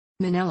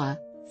Manila,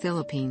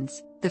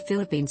 Philippines. The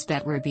Philippines'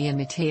 Rabiya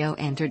Mateo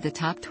entered the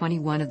top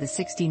 21 of the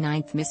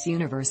 69th Miss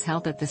Universe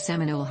held at the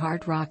Seminole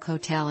Hard Rock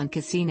Hotel and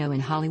Casino in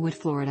Hollywood,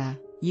 Florida,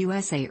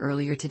 USA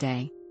earlier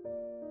today.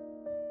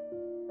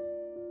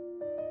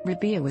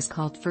 Rabiya was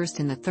called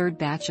first in the third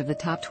batch of the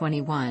top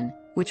 21,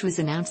 which was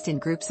announced in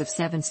groups of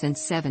 7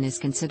 since 7 is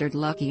considered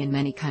lucky in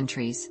many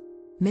countries.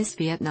 Miss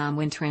Vietnam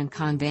Nguyen Tran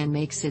Con Van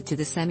makes it to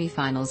the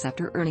semi-finals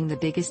after earning the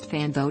biggest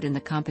fan vote in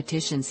the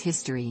competition's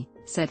history,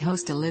 said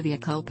host Olivia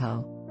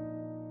Culpo.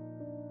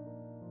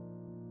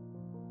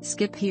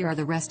 Skip here are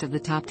the rest of the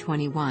top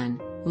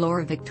 21,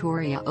 Laura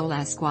Victoria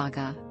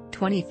Olasquaga,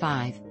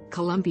 25,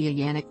 Colombia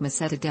Yannick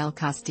Maceta del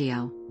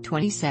Castillo,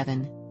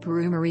 27,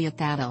 Peru Maria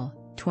Thadal,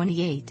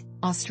 28,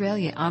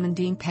 Australia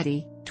Amandine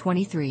Petty,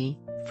 23,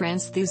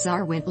 France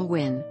Thuzar Wintle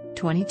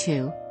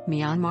 22,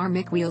 Myanmar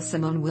Mikweel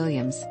Simone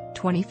Williams,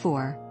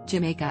 24,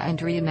 Jamaica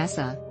Andrea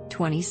Mesa,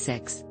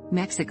 26,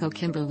 Mexico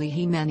Kimberly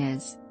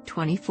Jimenez,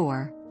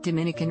 24,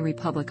 Dominican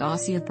Republic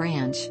Asia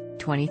Branch,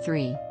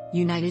 23,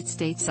 United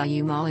States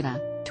Ayu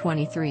Malita,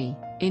 23,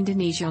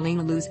 Indonesia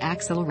Lina Luz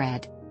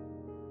Axelred,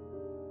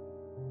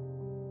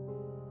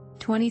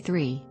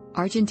 23,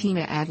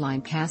 Argentina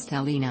Adeline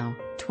Castellino,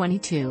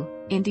 22,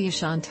 India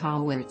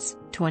Chantal Wirtz,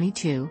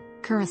 22,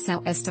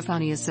 Curaçao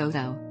Estefania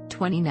Soto,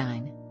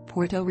 29,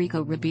 Puerto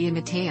Rico Rabiya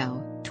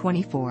Mateo,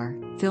 24,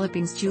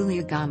 Philippines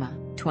Julia Gama,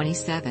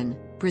 27,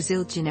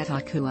 Brazil Janette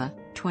Acua,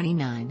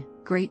 29,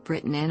 Great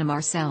Britain Ana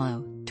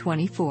Marcelo,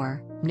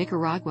 24,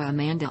 Nicaragua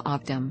Amanda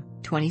Optum,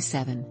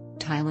 27,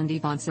 Thailand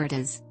Yvonne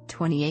Certes,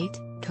 28,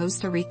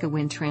 Costa Rica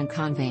Nguyen Tran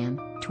Con Van,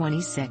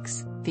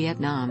 26,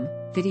 Vietnam,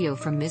 video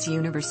from Miss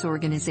Universe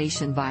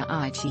organization via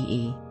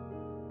IGE.